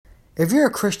If you're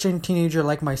a Christian teenager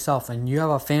like myself and you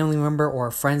have a family member or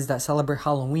friends that celebrate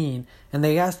Halloween and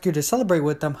they ask you to celebrate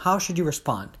with them, how should you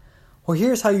respond? Well,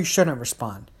 here's how you shouldn't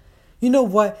respond. You know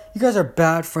what? You guys are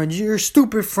bad friends. You're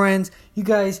stupid friends. You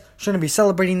guys shouldn't be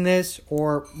celebrating this,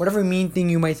 or whatever mean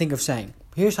thing you might think of saying.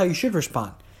 Here's how you should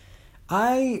respond.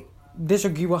 I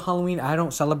disagree with Halloween. I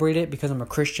don't celebrate it because I'm a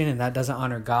Christian and that doesn't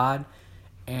honor God.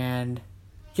 And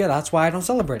yeah, that's why I don't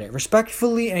celebrate it.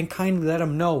 Respectfully and kindly let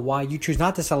them know why you choose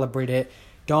not to celebrate it.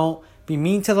 Don't be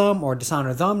mean to them or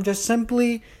dishonor them. Just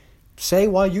simply say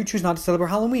why you choose not to celebrate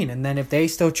Halloween. And then if they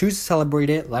still choose to celebrate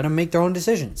it, let them make their own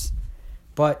decisions.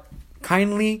 But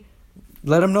kindly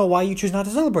let them know why you choose not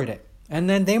to celebrate it. And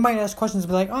then they might ask questions and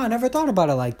be like, oh, I never thought about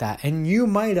it like that. And you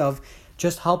might have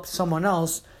just helped someone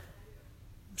else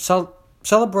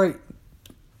celebrate.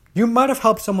 You might have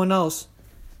helped someone else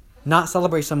not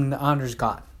celebrate something that honors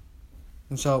God.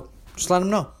 And so just let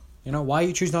them know, why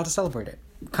you choose not to celebrate it.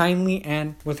 Kindly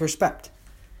and with respect.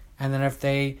 And then if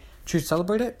they choose to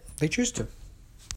celebrate it, they choose to.